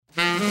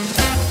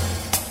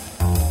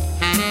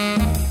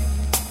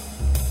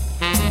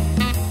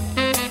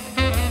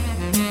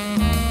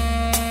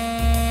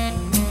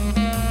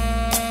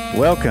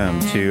Welcome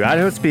to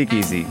Idaho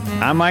Speakeasy.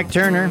 I'm Mike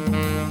Turner,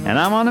 and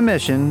I'm on a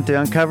mission to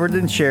uncover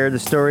and share the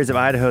stories of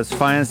Idaho's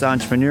finest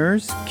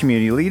entrepreneurs,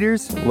 community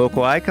leaders,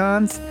 local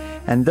icons,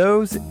 and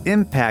those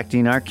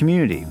impacting our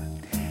community.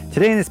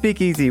 Today in the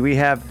Speakeasy, we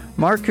have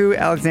Marku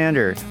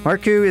Alexander.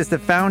 Marku is the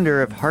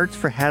founder of Hearts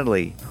for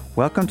Hadley.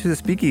 Welcome to the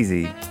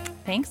Speakeasy.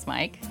 Thanks,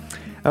 Mike.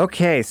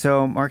 Okay,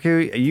 so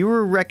Marku, you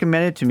were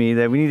recommended to me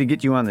that we need to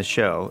get you on the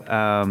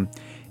show.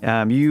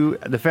 You,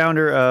 the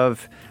founder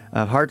of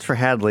Hearts for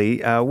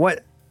Hadley.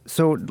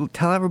 So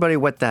tell everybody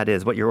what that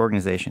is, what your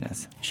organization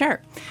is.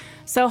 Sure.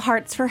 So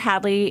Hearts for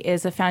Hadley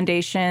is a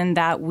foundation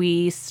that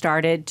we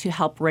started to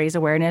help raise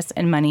awareness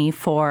and money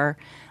for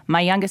my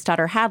youngest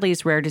daughter,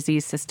 Hadley's rare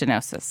disease,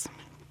 cystinosis.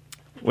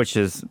 Which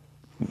is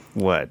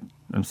what?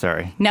 I'm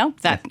sorry. No,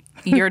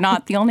 you're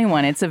not the only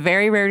one. It's a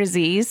very rare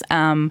disease.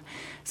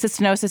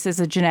 Cystinosis is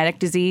a genetic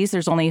disease.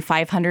 There's only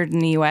 500 in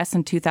the U.S.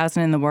 and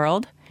 2,000 in the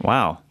world.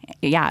 Wow.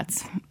 Yeah,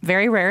 it's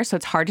very rare, so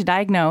it's hard to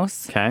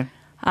diagnose. Okay.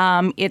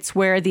 It's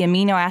where the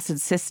amino acid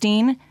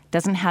cysteine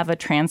doesn't have a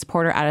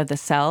transporter out of the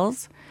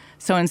cells.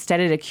 So instead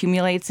it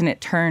accumulates and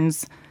it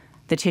turns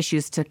the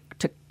tissues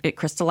it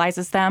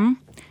crystallizes them.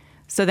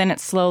 So then it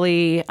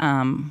slowly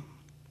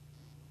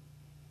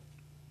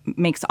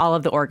makes all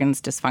of the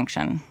organs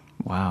dysfunction.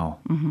 Wow.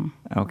 Mm-hmm.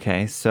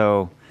 Okay.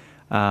 So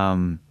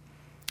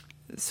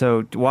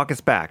walk us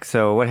back.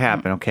 So what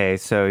happened? Okay.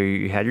 So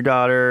you had your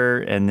daughter,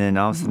 and then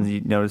all of a sudden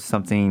you noticed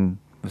something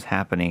was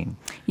happening.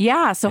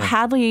 Yeah. So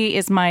Hadley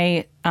is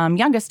my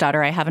youngest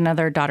daughter. I have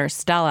another daughter,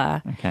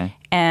 Stella. Okay.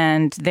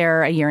 And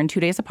they're a year and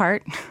 2 days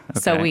apart. Okay.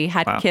 So we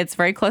had kids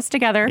very close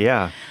together.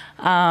 Yeah.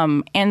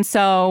 And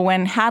so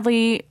when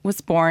Hadley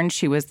was born,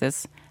 she was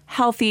this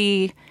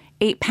healthy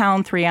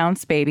 8-pound,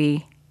 3-ounce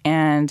baby.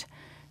 And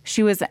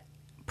she was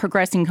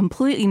progressing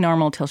completely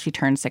normal till she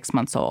turned 6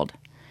 months old.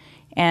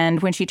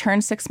 And when she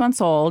turned 6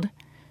 months old,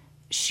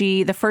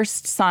 the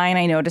first sign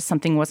I noticed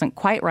something wasn't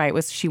quite right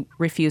was she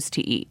refused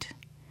to eat.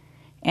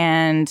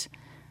 And,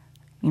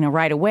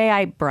 right away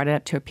I brought it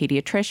up to a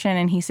pediatrician,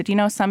 and he said,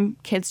 some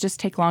kids just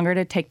take longer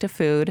to take to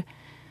food.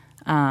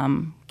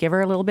 Give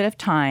her a little bit of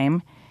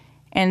time.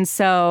 And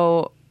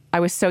so I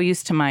was so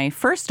used to my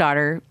first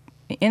daughter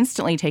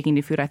instantly taking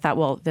to food, I thought,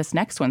 well, this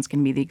next one's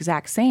going to be the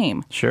exact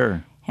same.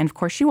 Sure. And of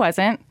course she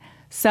wasn't.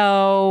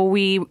 So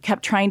we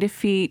kept trying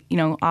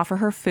to offer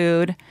her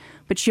food,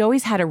 but she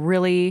always had a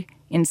really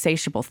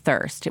insatiable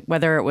thirst,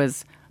 whether it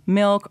was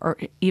milk or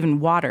even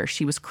water.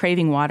 She was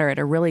craving water at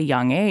a really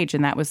young age,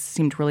 and that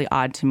seemed really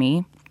odd to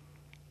me.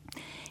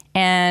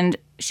 And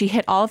she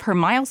hit all of her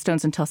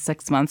milestones until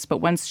 6 months, but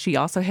once she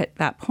also hit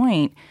that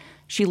point,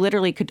 she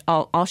literally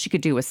all she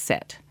could do was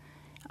sit.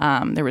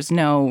 There was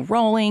no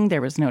rolling,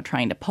 there was no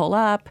trying to pull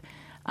up.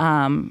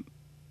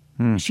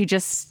 She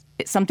just,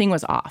 something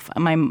was off.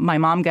 My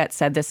mom gut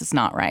said, this is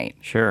not right.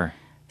 Sure.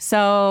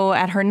 So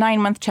at her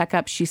 9-month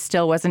checkup, she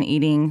still wasn't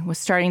eating, was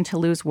starting to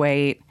lose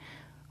weight,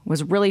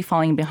 was really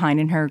falling behind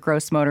in her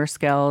gross motor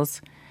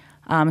skills.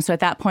 So at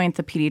that point,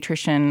 the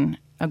pediatrician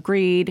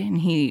agreed, and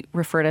he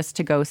referred us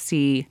to go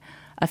see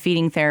a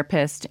feeding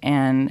therapist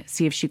and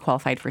see if she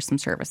qualified for some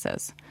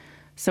services.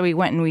 So we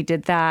went and we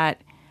did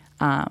that,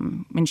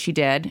 and she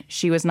did.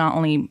 She was not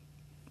only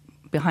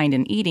behind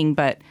in eating,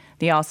 but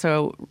they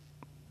also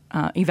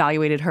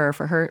evaluated her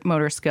for her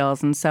motor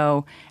skills. And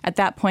so at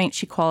that point,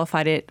 she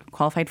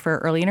qualified for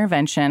early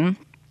intervention.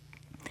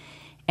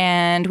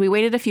 And we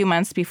waited a few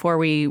months before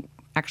we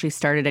actually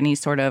started any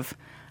sort of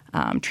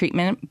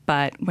treatment.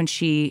 But when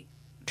she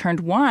turned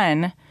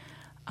 1,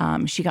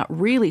 she got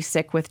really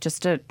sick with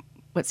just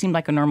what seemed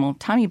like a normal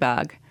tummy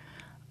bug.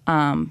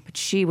 But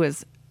she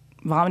was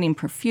vomiting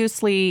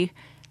profusely,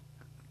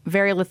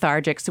 very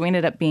lethargic. So we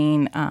ended up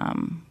being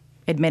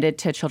admitted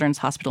to Children's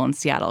Hospital in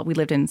Seattle. We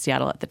lived in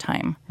Seattle at the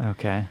time.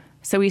 Okay.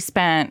 So we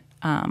spent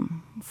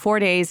 4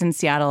 days in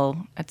Seattle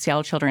at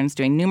Seattle Children's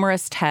doing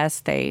numerous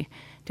tests. They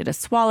did a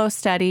swallow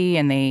study,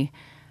 and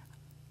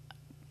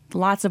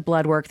lots of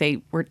blood work.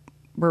 They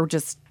were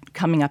just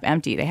coming up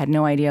empty. They had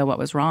no idea what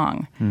was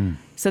wrong.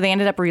 So they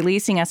ended up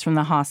releasing us from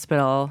the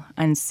hospital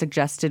and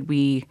suggested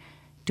we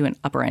do an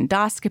upper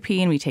endoscopy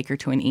and we take her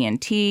to an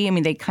ENT. I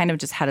mean, they kind of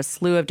just had a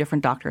slew of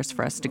different doctors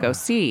for us to go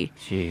see.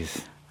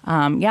 Jeez.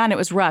 And it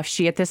was rough.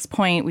 At this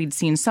point, we'd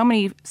seen so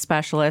many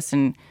specialists,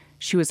 and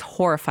she was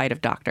horrified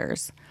of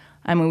doctors.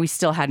 I mean, we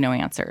still had no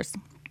answers.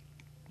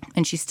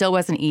 And she still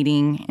wasn't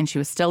eating, and she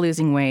was still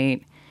losing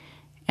weight.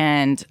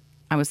 And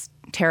I was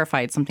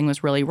terrified something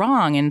was really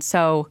wrong. And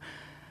so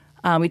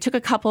we took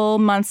a couple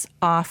months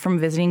off from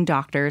visiting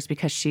doctors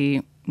because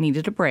she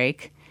needed a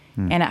break.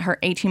 And at her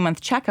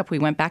 18-month checkup, we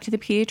went back to the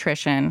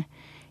pediatrician,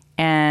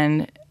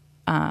 and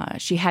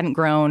she hadn't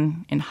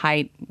grown in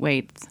height,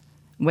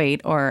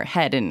 weight, or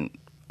head in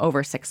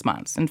over 6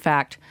 months. In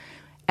fact,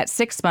 at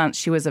 6 months,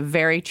 she was a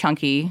very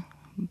chunky,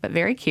 but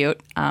very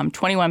cute,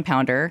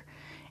 21-pounder.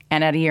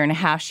 And at a year and a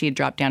half, she had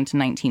dropped down to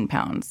 19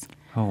 pounds.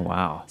 Oh,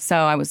 wow. So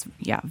I was,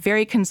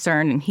 very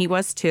concerned, and he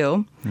was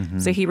too.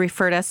 So he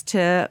referred us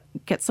to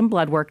get some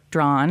blood work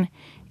drawn,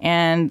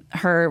 and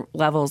her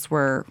levels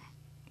were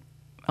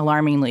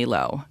alarmingly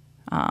low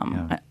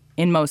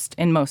in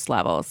most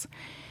levels.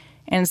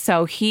 And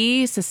so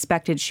he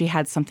suspected she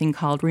had something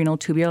called renal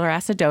tubular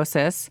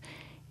acidosis,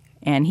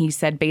 and he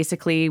said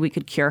basically we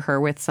could cure her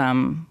with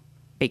some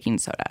baking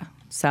soda.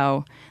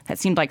 So that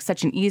seemed like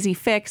such an easy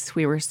fix.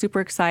 We were super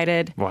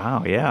excited.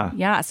 Wow, yeah.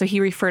 Yeah, so he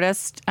referred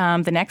us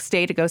the next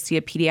day to go see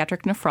a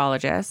pediatric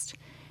nephrologist,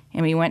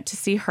 and we went to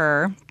see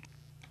her,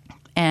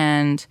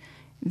 and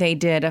they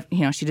did,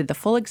 she did the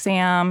full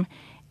exam,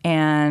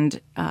 and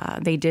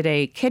they did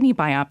a kidney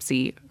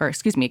biopsy,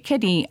 a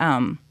kidney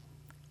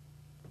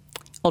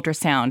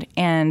ultrasound,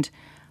 and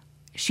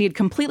she had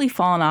completely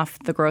fallen off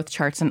the growth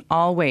charts in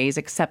all ways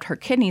except her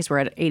kidneys were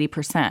at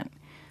 80%.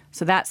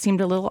 So that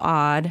seemed a little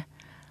odd.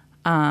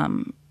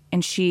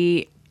 And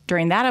she,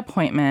 during that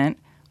appointment,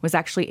 was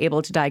actually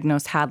able to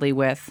diagnose Hadley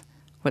with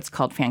what's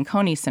called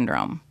Fanconi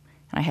syndrome.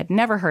 And I had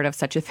never heard of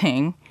such a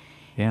thing.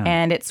 Yeah.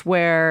 And it's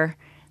where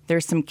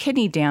there's some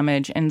kidney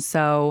damage, and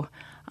so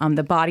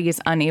the body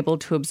is unable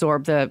to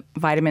absorb the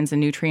vitamins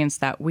and nutrients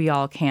that we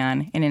all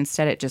can, and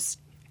instead it just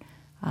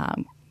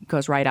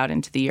goes right out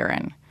into the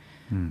urine.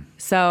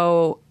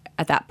 So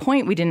at that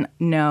point, we didn't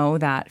know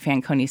that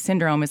Fanconi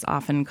syndrome is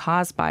often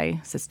caused by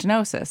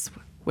cystinosis,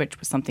 which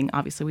was something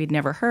obviously we'd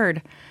never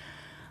heard.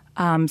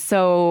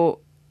 So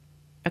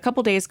a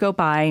couple days go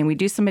by, and we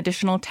do some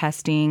additional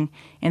testing,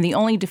 and the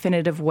only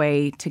definitive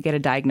way to get a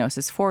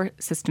diagnosis for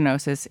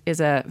cystinosis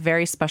is a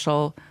very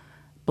special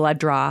blood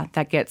draw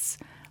that gets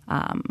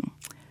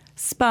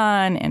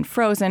spun and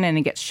frozen, and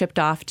it gets shipped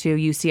off to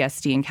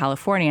UCSD in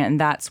California, and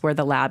that's where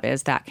the lab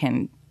is that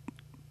can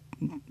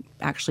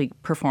actually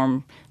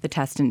perform the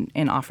test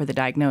and offer the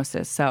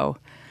diagnosis. So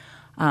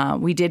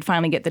we did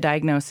finally get the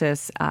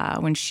diagnosis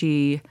when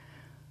she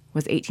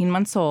was 18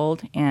 months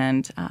old,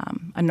 and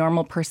a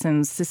normal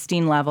person's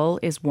cysteine level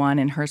is 1,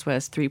 and hers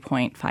was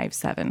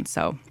 3.57.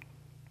 So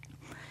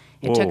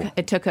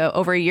it took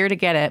over a year to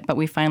get it, but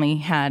we finally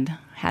had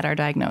our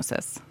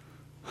diagnosis.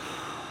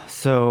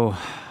 So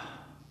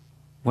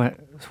what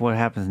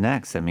happens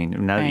next? I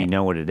mean, now that you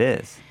know what it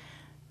is.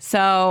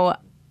 So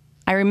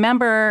I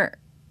remember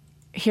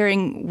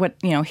hearing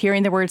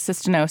the word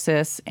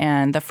cystinosis,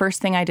 and the first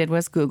thing I did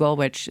was Google,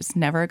 which is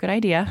never a good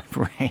idea.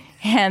 Right.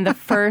 And the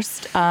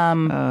first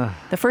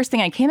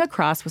thing I came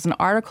across was an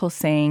article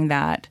saying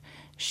that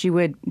she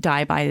would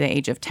die by the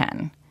age of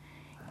 10,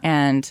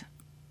 and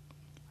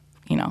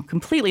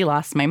completely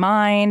lost my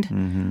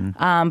mind.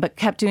 But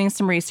kept doing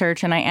some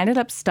research, and I ended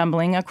up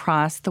stumbling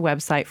across the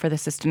website for the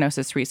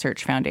Cystinosis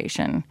Research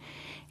Foundation,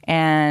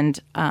 and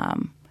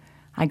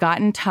I got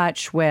in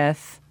touch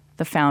with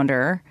the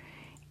founder.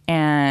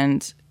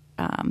 And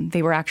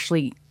they were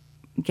actually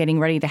getting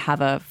ready to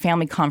have a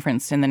family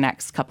conference in the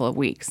next couple of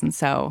weeks. And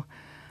so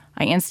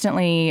I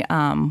instantly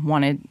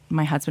wanted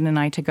my husband and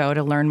I to go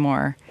to learn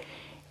more.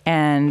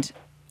 And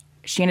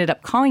she ended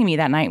up calling me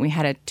that night. We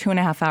had a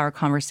 2.5-hour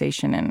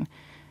conversation. And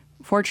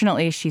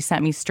fortunately, she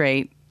set me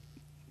straight.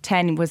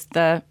 10 was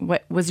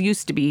what was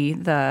used to be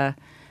the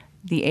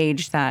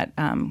age that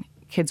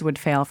kids would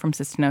fail from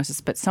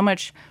cystinosis. But so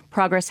much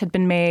progress had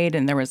been made,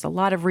 and there was a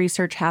lot of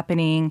research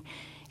happening.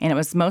 And it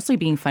was mostly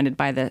being funded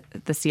by the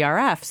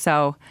CRF.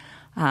 So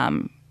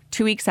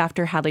 2 weeks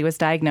after Hadley was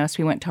diagnosed,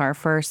 we went to our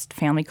first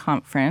family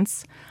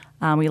conference.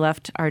 We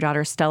left our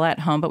daughter Stella at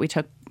home, but we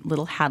took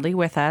little Hadley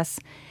with us.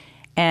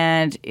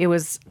 And it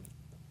was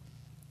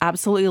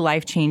absolutely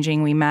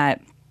life-changing. We met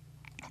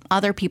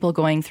other people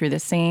going through the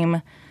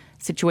same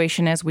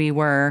situation as we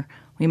were.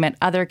 We met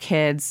other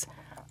kids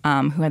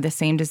who had the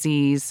same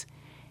disease.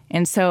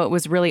 And so it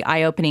was really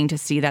eye-opening to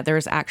see that there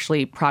was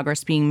actually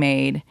progress being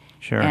made.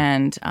 Sure.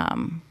 And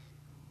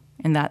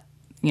that,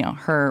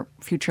 her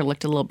future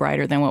looked a little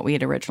brighter than what we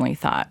had originally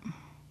thought.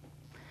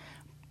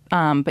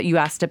 But you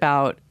asked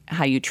about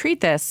how you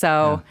treat this.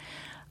 So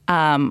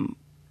Hadley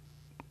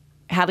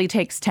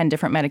takes 10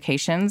 different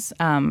medications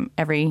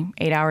every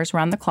 8 hours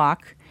around the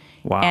clock.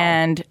 Wow.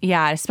 And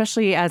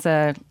especially as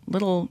an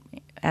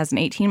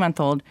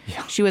 18-month-old,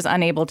 she was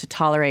unable to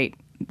tolerate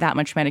that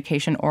much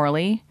medication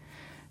orally.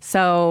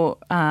 So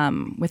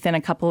within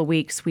a couple of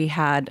weeks,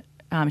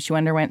 she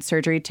underwent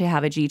surgery to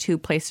have a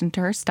G-tube placed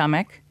into her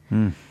stomach.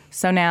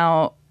 So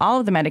now all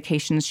of the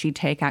medications she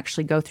take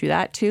actually go through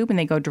that tube, and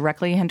they go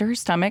directly into her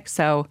stomach.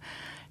 So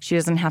she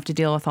doesn't have to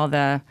deal with all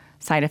the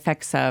side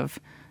effects of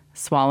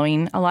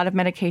swallowing a lot of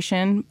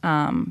medication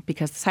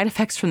because the side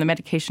effects from the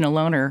medication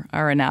alone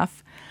are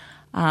enough.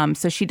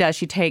 So she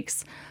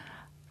takes,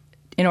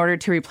 in order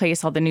to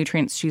replace all the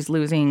nutrients she's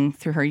losing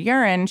through her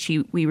urine,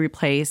 we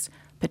replace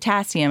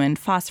potassium and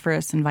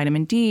phosphorus and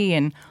vitamin D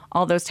and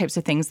all those types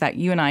of things that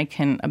you and I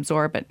can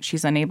absorb, but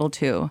she's unable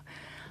to.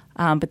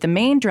 But the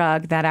main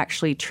drug that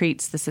actually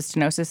treats the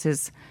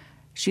cystinosis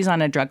she's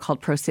on a drug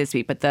called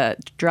Procysbi, but the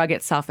drug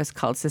itself is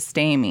called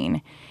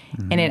cysteamine.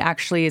 And it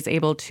actually is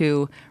able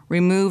to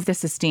remove the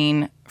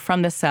cysteine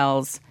from the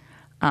cells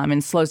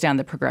and slows down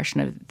the progression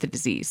of the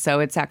disease. So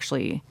it's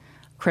actually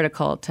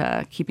critical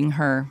to keeping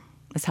her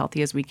as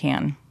healthy as we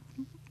can.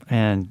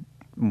 And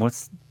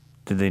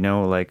do they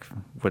know like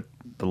what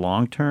the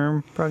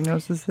long-term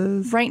prognosis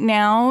is? Right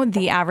now,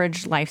 the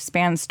average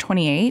lifespan is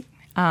 28,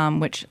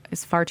 which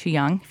is far too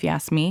young, if you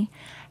ask me.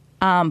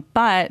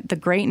 But the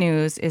great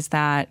news is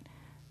that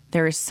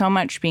there is so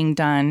much being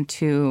done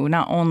to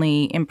not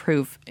only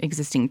improve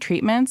existing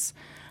treatments,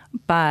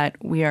 but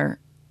we are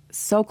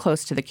so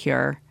close to the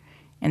cure.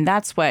 And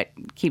that's what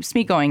keeps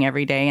me going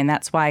every day. And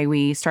that's why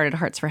we started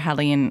Hearts for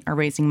Hadley and are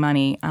raising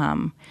money.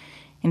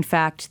 In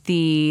fact,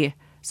 the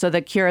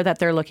cure that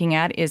they're looking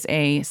at is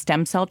a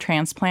stem cell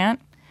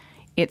transplant.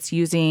 It's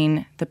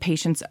using the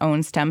patient's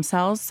own stem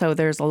cells. So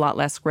there's a lot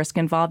less risk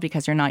involved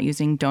because you're not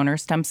using donor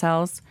stem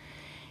cells.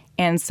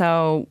 And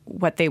so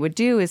what they would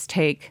do is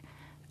take,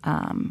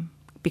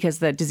 because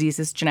the disease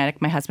is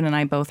genetic, my husband and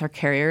I both are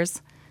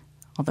carriers,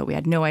 although we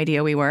had no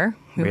idea we were.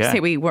 We would say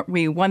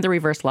we won the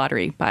reverse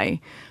lottery by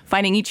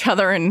finding each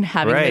other and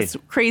having this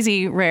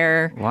crazy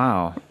rare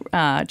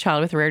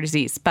child with a rare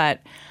disease.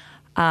 But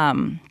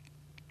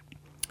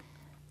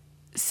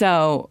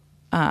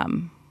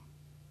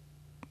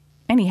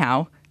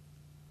anyhow.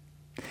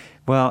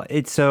 Well,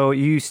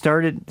 you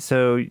decided to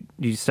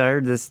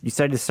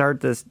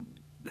start this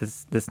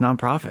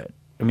nonprofit.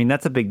 I mean,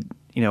 that's a big,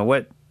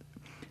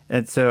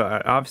 and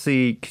so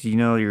obviously, because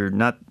you're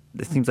not.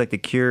 It seems like the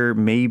cure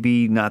may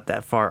be not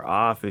that far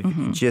off if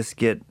you just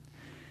get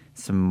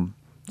some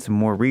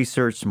more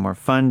research, some more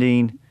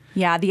funding.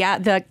 Yeah,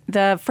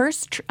 the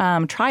first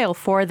trial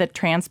for the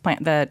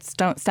transplant, the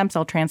stem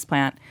cell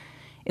transplant,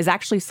 is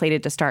actually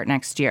slated to start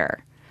next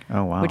year.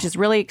 Oh, wow. Which is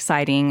really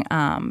exciting.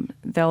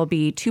 There'll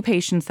be 2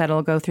 patients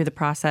that'll go through the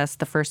process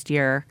the first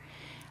year,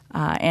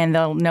 and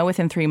they'll know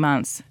within 3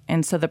 months.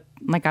 And so,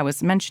 like I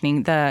was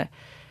mentioning,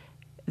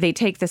 they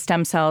take the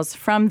stem cells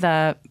from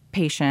the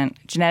patient,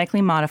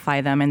 genetically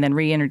modify them, and then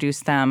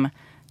reintroduce them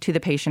to the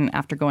patient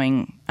after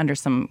going under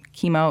some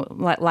chemo,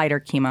 lighter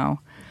chemo.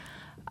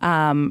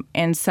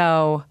 And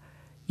so,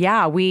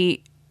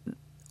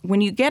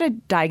 when you get a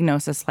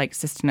diagnosis like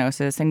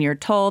cystinosis and you're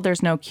told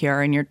there's no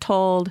cure and you're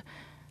told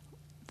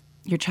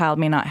your child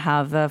may not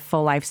have the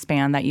full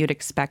lifespan that you'd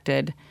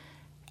expected,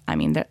 I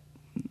mean,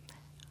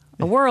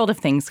 a world of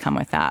things come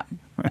with that.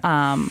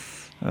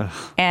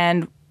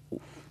 And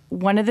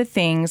one of the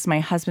things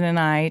my husband and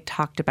I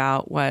talked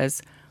about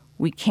was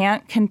we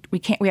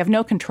have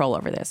no control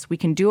over this. We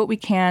can do what we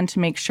can to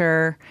make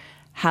sure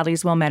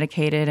Hadley's well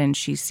medicated and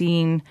she's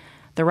seeing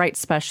the right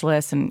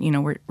specialists, and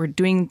we're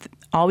doing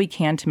all we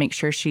can to make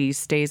sure she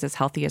stays as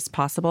healthy as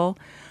possible.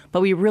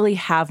 But we really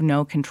have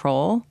no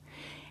control.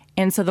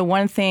 And so the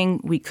one thing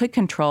we could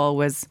control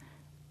was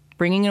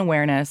bringing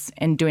awareness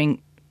and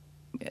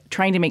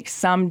trying to make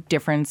some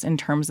difference in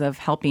terms of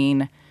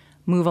helping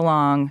move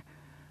along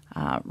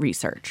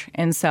research.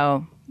 And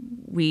so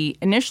we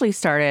initially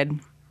started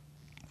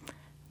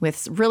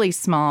with really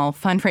small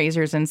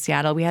fundraisers in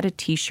Seattle. We had a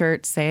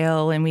T-shirt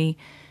sale, and we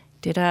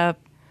did a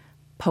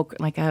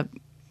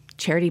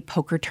charity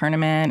poker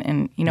tournament,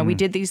 and we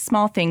did these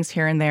small things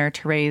here and there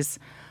to raise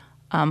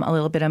a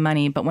little bit of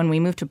money. But when we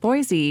moved to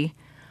Boise,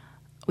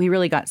 we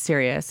really got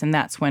serious, and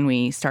that's when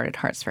we started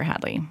Hearts for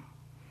Hadley.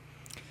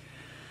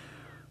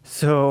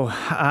 So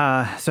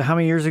how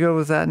many years ago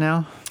was that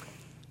now?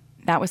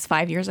 That was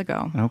 5 years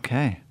ago.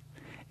 Okay.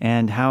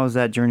 And how has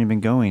that journey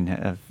been going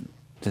of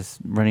just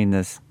running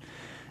this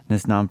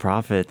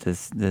nonprofit,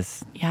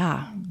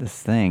 this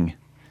thing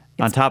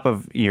on top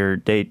of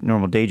your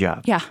normal day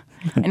job? Yeah.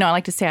 I know. I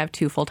like to say I have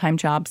 2 full-time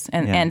jobs,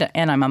 and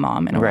I'm a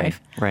mom and a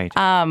wife. Right.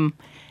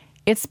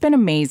 It's been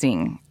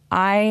amazing.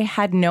 I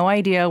had no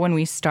idea when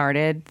we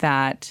started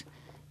that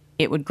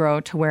it would grow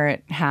to where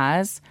it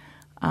has.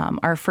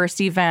 Our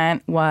first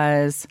event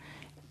was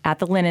at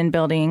the Linen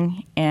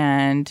Building,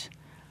 and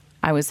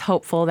I was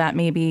hopeful that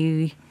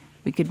maybe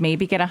we could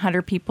get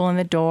 100 people in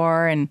the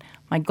door, and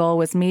my goal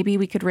was maybe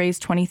we could raise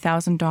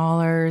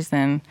 $20,000,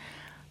 and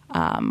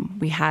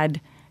we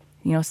had,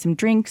 some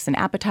drinks and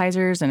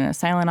appetizers and a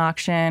silent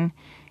auction,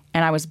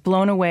 and I was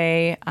blown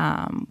away.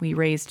 We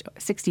raised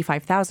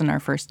 $65,000 our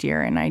first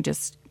year, and I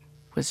just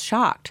was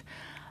shocked.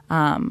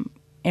 And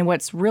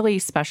what's really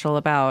special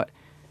about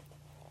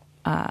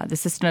the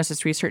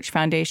Cystinosis Research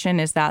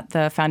Foundation is that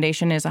the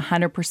foundation is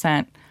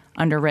 100%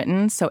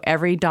 underwritten, so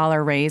every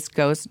dollar raised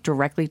goes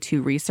directly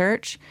to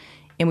research,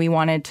 and we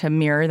wanted to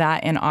mirror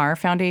that in our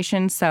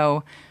foundation.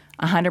 So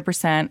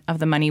 100% of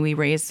the money we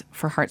raise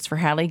for Hearts for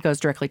Hadley goes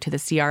directly to the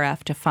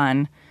CRF to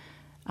fund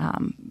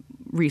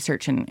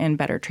research and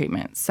better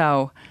treatment.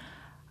 So,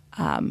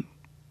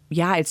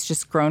 it's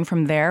just grown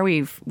from there.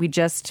 We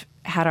just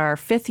had our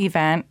 5th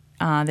event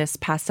this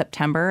past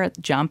September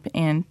at Jump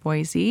in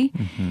Boise,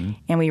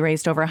 and we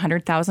raised over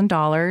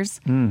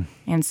 $100,000.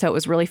 And so it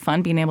was really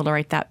fun being able to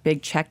write that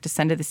big check to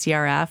send to the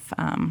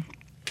CRF.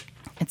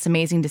 It's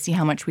amazing to see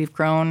how much we've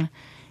grown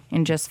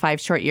in just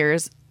 5 short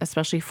years,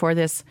 especially for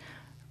this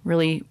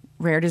really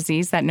rare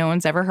disease that no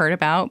one's ever heard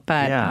about.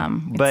 But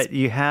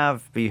we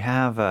have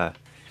an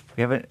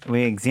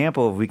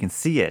example of we can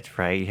see it,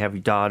 right? You have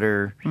your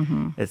daughter.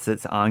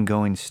 It's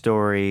ongoing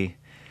story.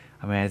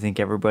 I mean, I think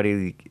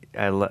everybody,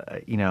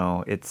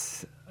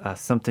 it's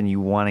something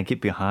you want to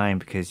get behind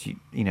because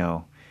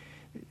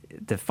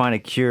to find a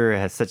cure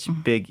has such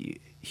big,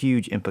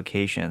 huge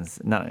implications,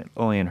 not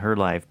only in her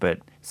life but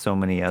so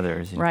many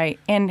others. Right.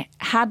 And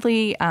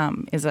Hadley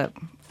is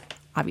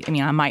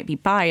I might be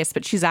biased,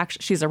 but she's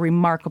a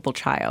remarkable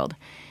child,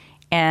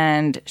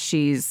 and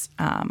she's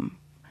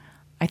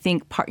I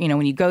think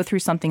when you go through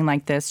something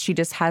like this, she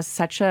just has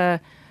such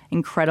a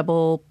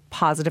incredible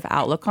positive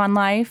outlook on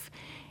life,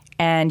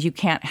 and you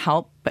can't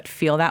help but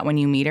feel that when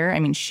you meet her. I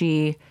mean,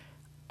 she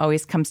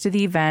always comes to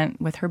the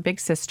event with her big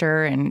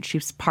sister, and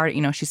she's part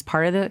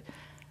of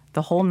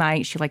the whole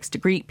night. She likes to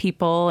greet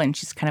people, and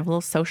she's kind of a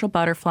little social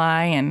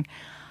butterfly, and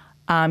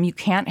you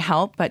can't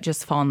help but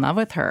just fall in love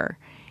with her.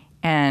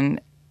 And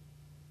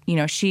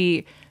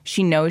she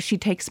knows she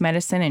takes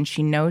medicine, and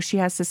she knows she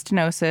has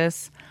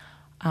cystinosis,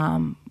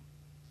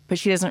 but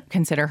she doesn't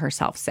consider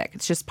herself sick.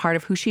 It's just part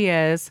of who she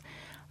is,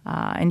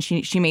 and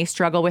she may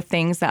struggle with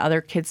things that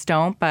other kids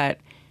don't, but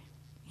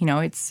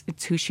it's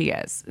who she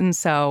is. And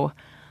so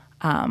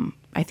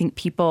I think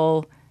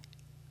people,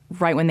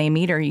 right when they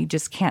meet her, you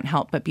just can't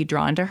help but be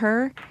drawn to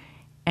her.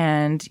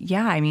 And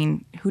yeah, I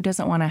mean, who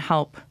doesn't want to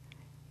help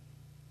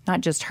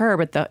not just her,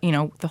 but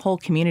the whole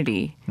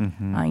community,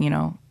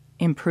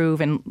 improve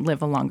and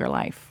live a longer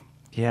life.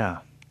 Yeah.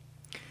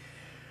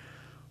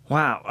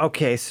 Wow.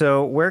 Okay.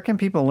 So where can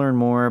people learn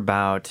more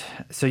about,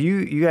 so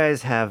you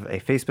guys have a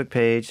Facebook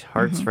page,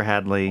 Hearts for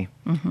Hadley.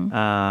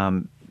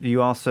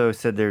 You also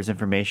said there's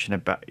information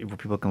about where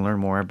people can learn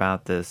more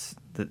about this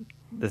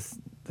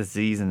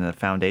disease and the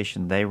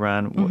foundation they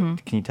run.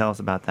 Can you tell us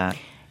about that?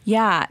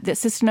 Yeah, the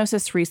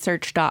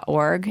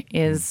cystinosisresearch.org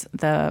is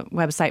the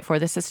website for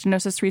the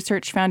Cystinosis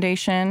Research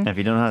Foundation. And if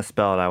you don't know how to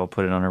spell it, I will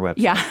put it on our website.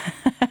 Yeah.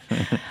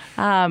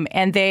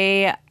 And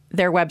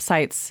their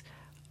website's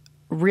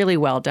really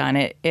well done.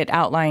 It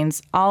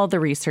outlines all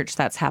the research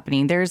that's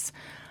happening. There's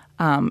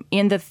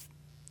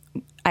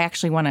I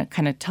actually want to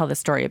kind of tell the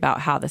story about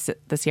how the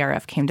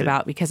CRF came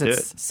about because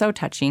it's so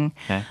touching.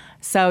 Okay.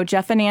 So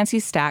Jeff and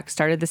Nancy Stack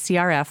started the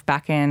CRF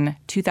back in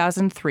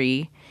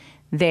 2003.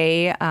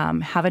 They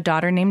have a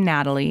daughter named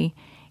Natalie,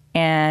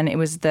 and it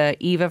was the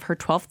eve of her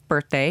 12th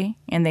birthday,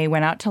 and they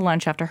went out to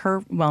lunch after her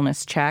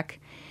wellness check,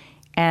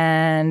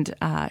 and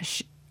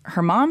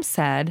her mom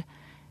said,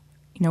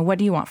 what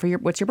do you want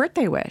what's your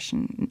birthday wish?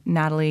 And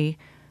Natalie,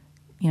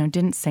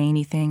 didn't say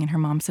anything, and her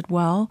mom said,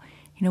 well,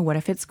 what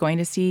if it's going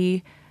to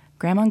see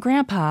Grandma and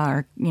Grandpa?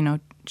 Or,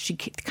 she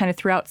kind of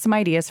threw out some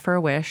ideas for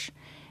a wish,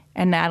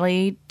 and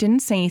Natalie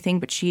didn't say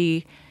anything, but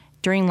she,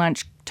 during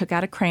lunch, took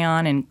out a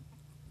crayon and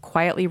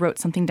quietly wrote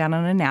something down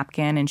on a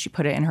napkin, and she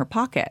put it in her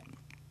pocket.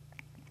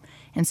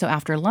 And so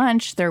after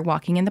lunch, they're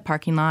walking in the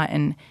parking lot,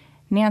 and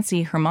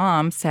Nancy, her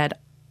mom, said,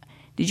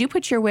 did you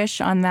put your wish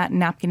on that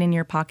napkin in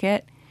your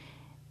pocket?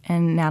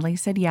 And Natalie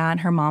said, yeah, and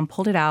her mom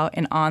pulled it out,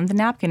 and on the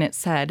napkin it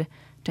said,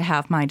 to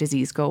have my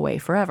disease go away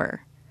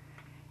forever.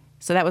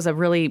 So that was a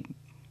really,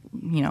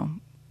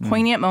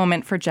 poignant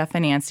moment for Jeff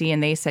and Nancy,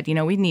 and they said,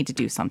 we need to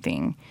do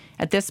something.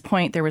 At this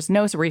point, there was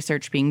no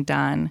research being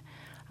done.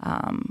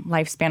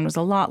 Lifespan was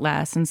a lot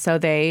less, and so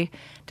they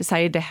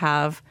decided to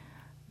have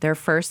their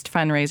first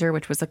fundraiser,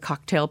 which was a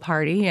cocktail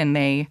party, and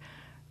they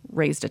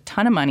raised a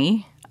ton of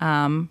money,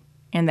 and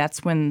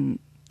that's when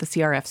the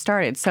CRF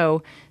started.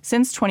 So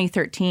since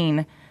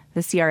 2013,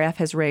 the CRF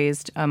has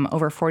raised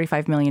over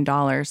 $45 million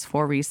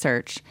for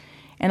research,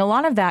 and a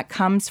lot of that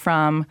comes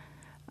from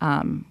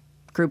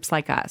groups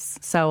like us.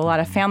 So a lot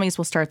of families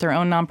will start their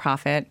own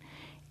nonprofit,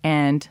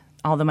 and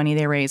all the money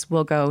they raise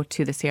will go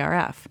to the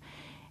CRF.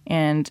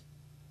 And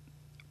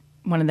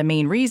one of the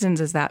main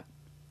reasons is that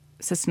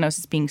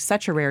cystinosis being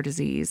such a rare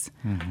disease,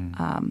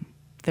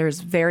 there's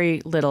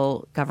very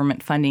little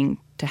government funding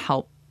to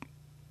help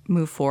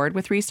move forward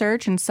with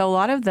research. And so a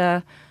lot of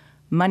the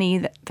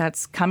money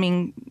that's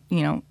coming,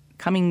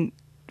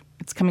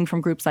 it's coming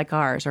from groups like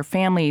ours or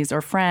families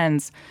or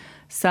friends.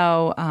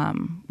 So,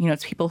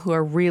 it's people who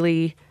are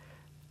really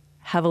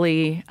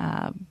heavily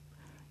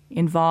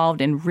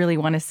involved and really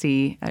want to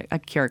see a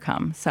cure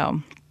come.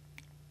 So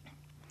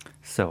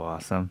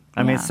awesome.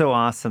 I mean, it's so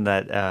awesome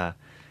that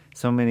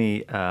so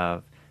many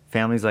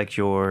families like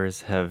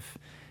yours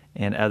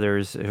and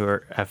others who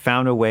have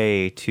found a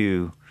way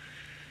to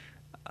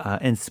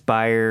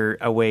inspire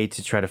a way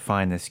to try to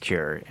find this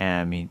cure.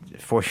 And I mean,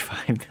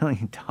 $45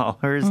 million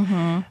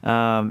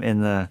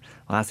in the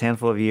last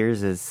handful of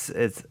years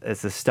it's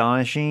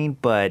astonishing,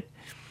 but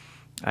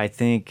I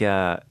think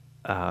it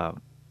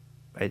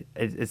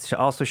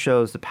also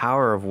shows the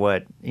power of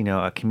what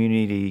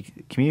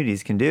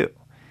communities can do.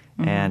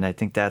 And I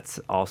think that's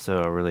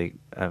also a really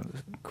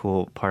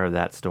cool part of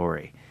that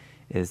story,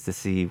 is to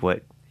see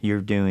what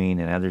you're doing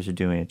and others are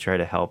doing to try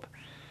to help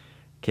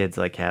kids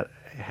like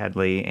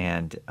Hadley.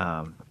 And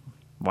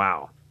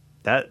wow,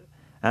 that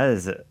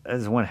is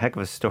one heck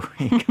of a story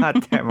you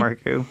got there,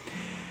 Marco.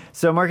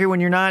 So, Marco,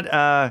 when you're not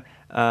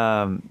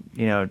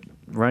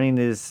running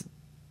this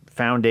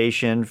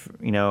foundation,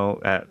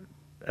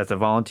 as a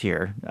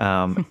volunteer,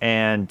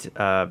 and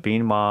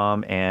being a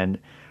mom and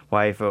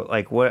wife,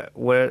 like what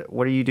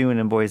are you doing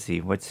in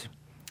Boise? What's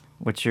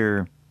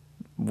your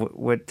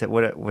what's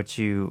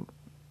your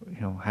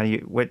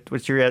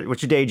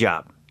day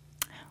job?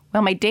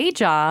 Well, my day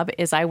job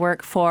is I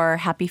work for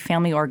Happy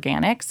Family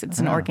Organics. It's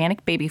an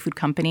organic baby food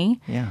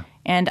company. Yeah.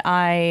 And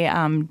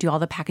I do all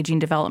the packaging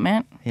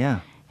development.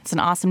 Yeah. It's an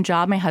awesome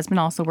job. My husband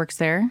also works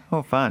there.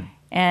 Oh, fun.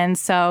 And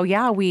so,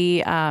 yeah,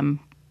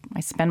 I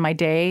spend my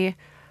day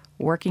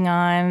working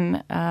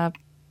on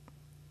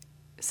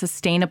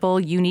sustainable,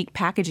 unique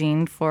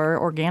packaging for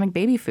organic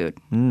baby food.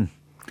 And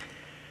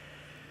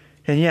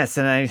yes,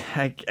 and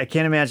I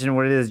can't imagine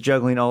what it is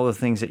juggling all the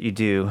things that you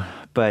do,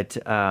 but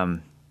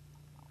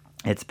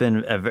it's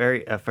been a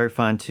very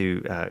fun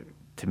to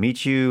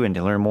meet you and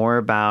to learn more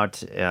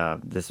about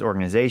this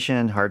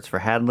organization, Hearts for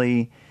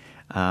Hadley.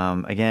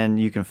 Again,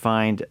 you can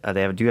find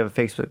they do have a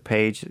Facebook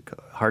page,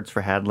 Hearts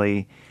for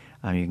Hadley.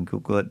 You can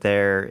Google it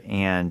there,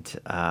 and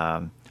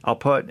I'll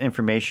put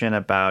information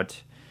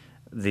about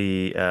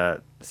the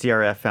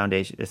CRF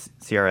Foundation,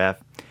 CRF.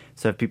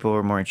 So if people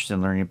are more interested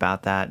in learning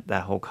about that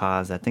whole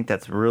cause, I think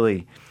that's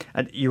really,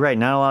 you're right,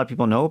 not a lot of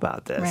people know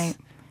about this. Right.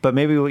 But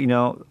maybe,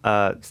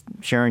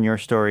 sharing your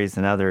stories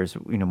and others,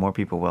 more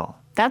people will.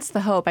 That's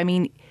the hope. I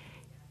mean,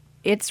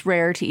 it's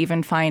rare to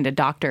even find a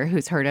doctor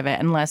who's heard of it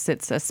unless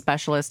it's a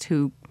specialist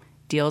who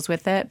deals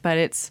with it. But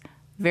it's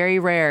very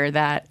rare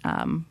that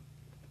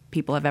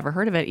people have ever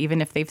heard of it,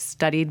 even if they've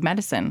studied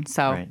medicine.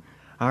 So, Right.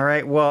 All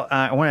right. Well,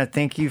 I want to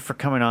thank you for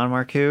coming on,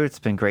 Marku. It's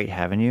been great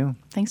having you.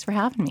 Thanks for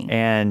having me.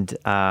 And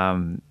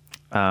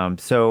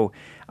so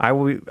I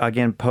will,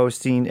 again,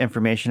 posting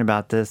information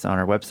about this on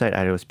our website,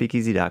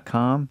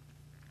 idahospeakeasy.com.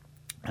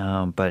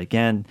 But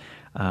again,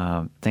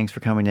 thanks for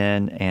coming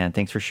in, and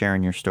thanks for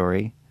sharing your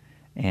story.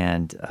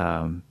 And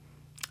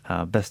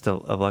best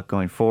of luck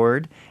going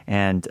forward.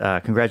 And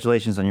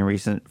congratulations on your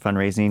recent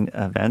fundraising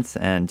events.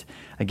 And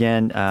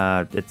again,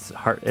 it's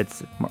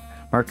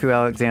Marku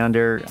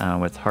Alexander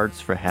with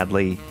Hearts for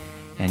Hadley,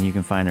 and you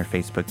can find their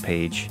Facebook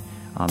page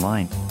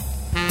online.